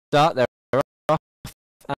start, they're off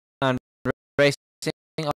and racing.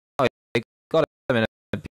 Oh, they got them in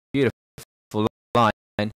a beautiful line.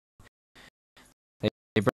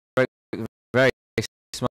 They broke very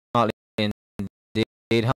smartly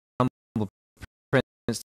indeed. Humble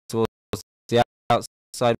Prince towards the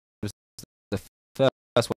outside was the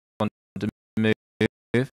first one to move,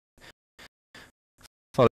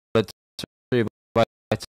 followed through by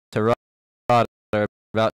Terrada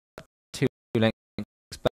about 2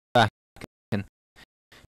 lengths back, and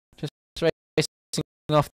just racing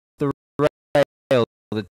off the rail,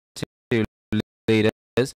 the 2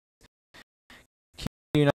 leaders.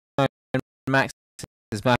 Q9 Max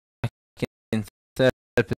is back in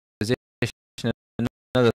 3rd position,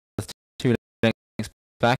 another 2 lengths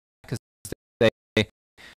back as they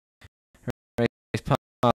race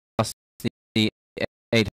past the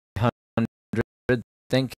 800,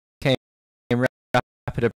 then came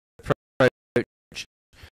Rapid Approach,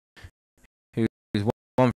 who's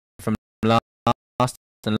won from last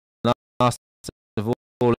and last of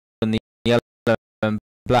all in the yellow and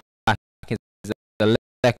black is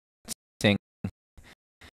electing,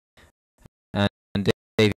 and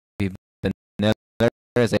Davy Benella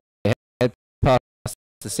as they head past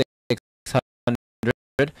the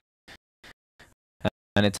 600,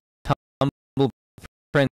 and it's Humble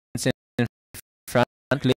Prince in front,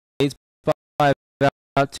 leads by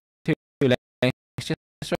about 2 lengths,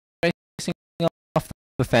 just racing off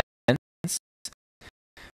the fence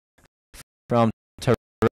from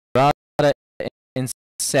Terrada in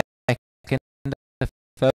 2nd, a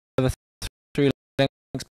further 3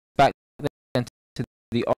 lengths back then to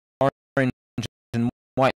the orange and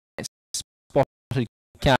white spotted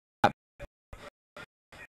cap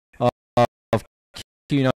of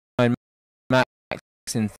Q9 Max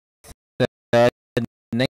in 3rd, and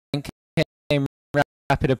then came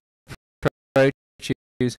Rapid Approach,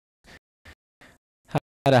 who's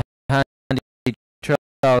had a handy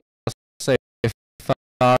trial so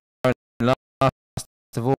far, and last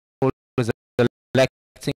of all was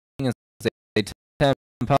electing as they turn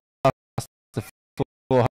past the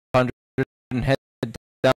 400 and head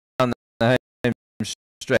down the home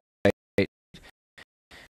straight.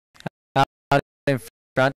 Out in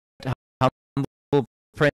front, Humble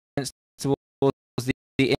Prince towards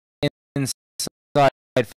the inside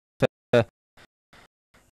for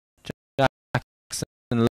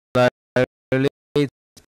Jackson Lowe, leads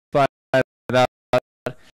by about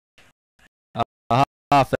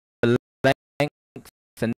half a length,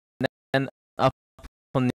 and then up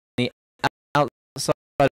on the outside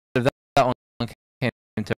of that one came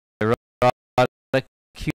to Rada.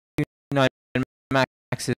 Q9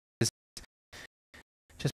 Max is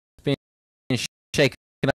just being shaken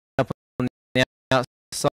up on the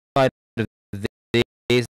outside of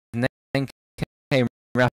these, and then came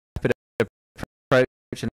Rapid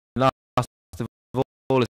Approach, and last of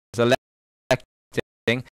all is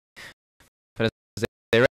electing, but as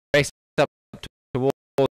they race up towards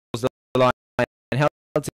the line and held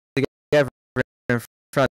together in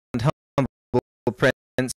front, Humble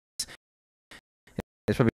Prince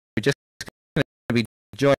is probably just going to be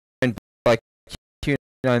joined by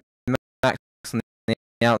Q9 Max on the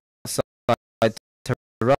outside,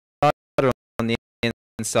 Terrada on the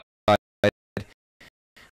inside.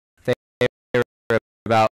 They are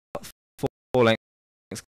about 4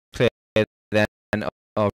 lengths clear then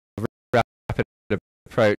of Rapid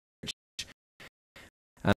Approach,